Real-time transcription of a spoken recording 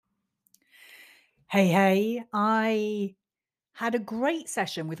Hey, hey, I had a great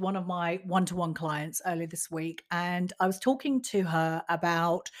session with one of my one to one clients earlier this week, and I was talking to her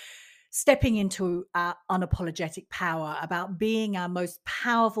about stepping into our unapologetic power, about being our most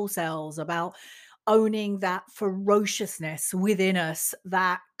powerful selves, about owning that ferociousness within us,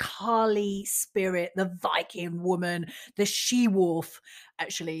 that Kali spirit, the Viking woman, the she wolf.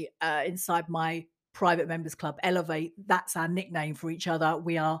 Actually, inside my private members club, Elevate, that's our nickname for each other.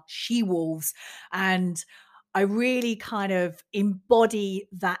 We are she wolves. And I really kind of embody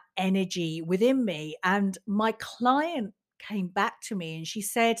that energy within me. And my client came back to me and she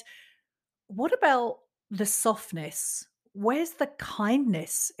said, "What about the softness? Where's the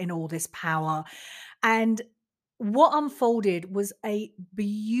kindness in all this power?" And what unfolded was a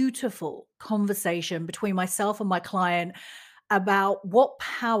beautiful conversation between myself and my client about what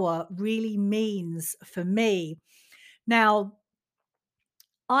power really means for me. Now,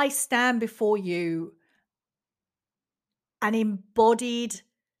 I stand before you an embodied,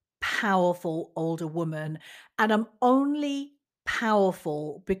 powerful older woman. And I'm only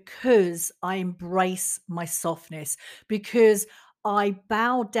powerful because I embrace my softness, because I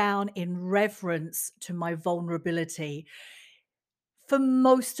bow down in reverence to my vulnerability. For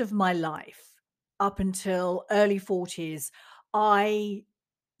most of my life, up until early 40s, I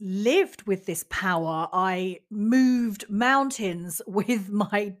lived with this power. I moved mountains with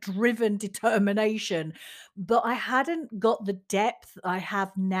my driven determination, but I hadn't got the depth I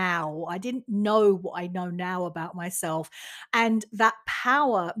have now. I didn't know what I know now about myself. And that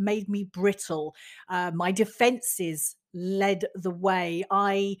power made me brittle. My defenses led the way.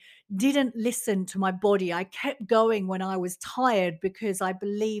 I didn't listen to my body. I kept going when I was tired because I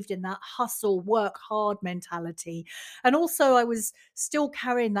believed in that hustle, work hard mentality. And also, I was still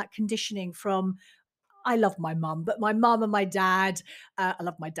carrying that conditioning from, I love my mum, but my mum and my dad, I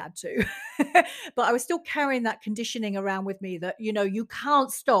love my dad too. But I was still carrying that conditioning around with me that, you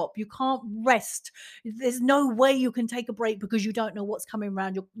can't stop, you can't rest. There's no way you can take a break because you don't know what's coming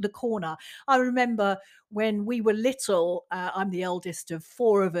around the corner. I remember when we were little, I'm the eldest of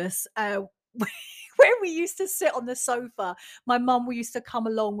four of us. When we used to sit on the sofa, my mum we used to come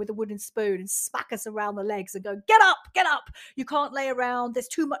along with a wooden spoon and smack us around the legs and go, get up, you can't lay around, there's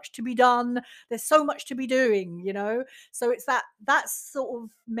too much to be done, there's so much to be doing. So it's that sort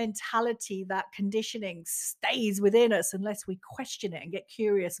of mentality, that conditioning stays within us unless we question it and get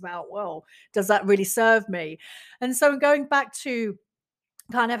curious about, well, does that really serve me? And so going back to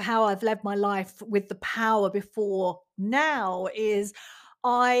kind of how I've led my life with the power before now is,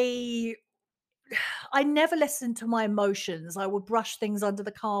 I I never listened to my emotions. I would brush things under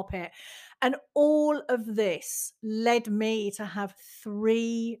the carpet. And all of this led me to have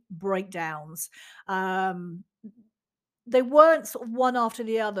three breakdowns. Um, they weren't sort of one after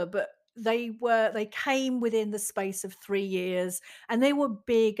the other, but they came within the space of 3 years, and they were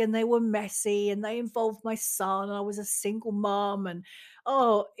big and they were messy and they involved my son. I was a single mom, and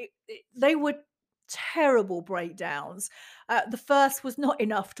they were terrible breakdowns. The first was not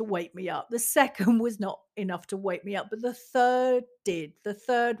enough to wake me up. The second was not enough to wake me up, but the third did. The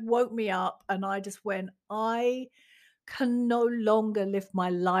third woke me up, and I just went, I can no longer live my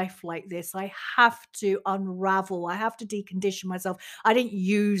life like this. I have to unravel. I have to decondition myself. I didn't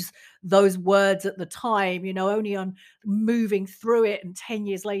use those words at the time, only on moving through it. And 10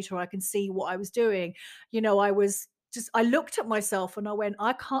 years later, I can see what I was doing. I looked at myself and I went,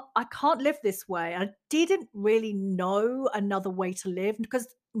 I can't live this way. I didn't really know another way to live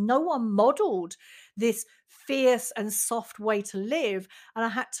because no one modeled this fierce and soft way to live. And I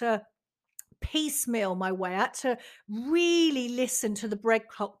had to piecemeal my way. I had to really listen to the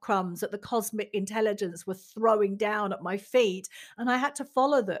breadcrumbs that the cosmic intelligence were throwing down at my feet, and I had to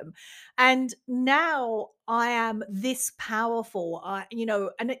follow them. And now I am this powerful.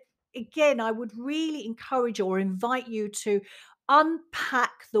 Again, I would really encourage or invite you to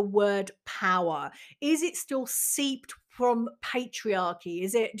unpack the word power. Is it still seeped from patriarchy?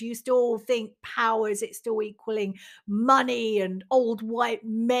 Do you still think power, is it still equaling money and old white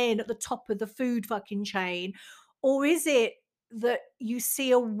men at the top of the food fucking chain? Or is it that you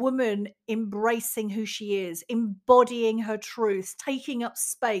see a woman embracing who she is, embodying her truth, taking up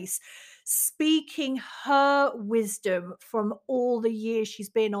space, speaking her wisdom from all the years she's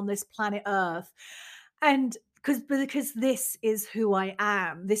been on this planet Earth? And because this is who I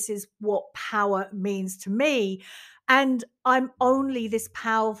am, this is what power means to me. And I'm only this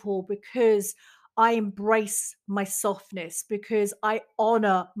powerful because I embrace my softness, because I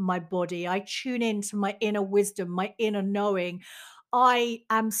honor my body. I tune into my inner wisdom, my inner knowing. I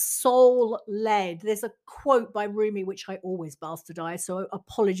am soul led. There's a quote by Rumi, which I always bastardize, so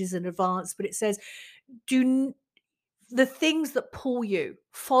apologies in advance, but it says, Do the things that pull you,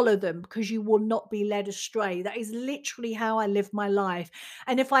 follow them because you will not be led astray. That is literally how I live my life.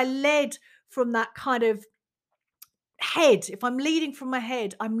 And if I led from that kind of head, if I'm leading from my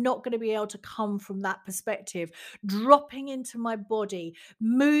head, I'm not going to be able to come from that perspective. Dropping into my body,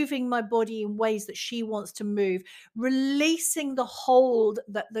 moving my body in ways that she wants to move, releasing the hold,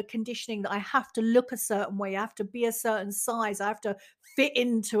 that the conditioning that I have to look a certain way, I have to be a certain size, I have to fit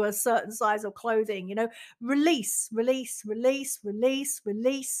into a certain size of clothing, release, release, release, release,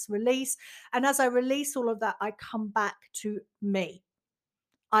 release, release. And as I release all of that, I come back to me.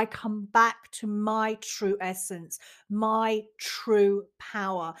 I come back to my true essence, my true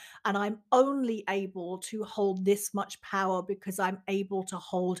power. And I'm only able to hold this much power because I'm able to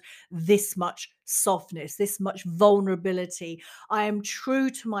hold this much softness, this much vulnerability. I am true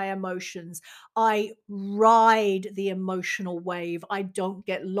to my emotions. I ride the emotional wave. I don't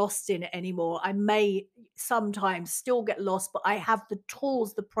get lost in it anymore. I may sometimes still get lost, but I have the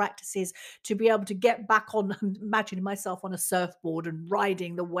tools, the practices to be able to get back on, imagining myself on a surfboard and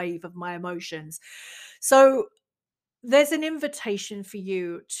riding the wave of my emotions. So there's an invitation for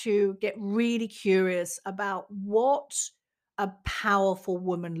you to get really curious about what a powerful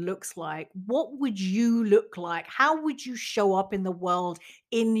woman looks like. What would you look like? How would you show up in the world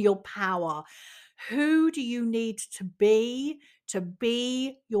in your power? Who do you need to be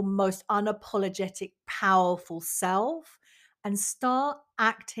your most unapologetic, powerful self? And start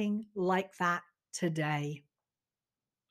acting like that today.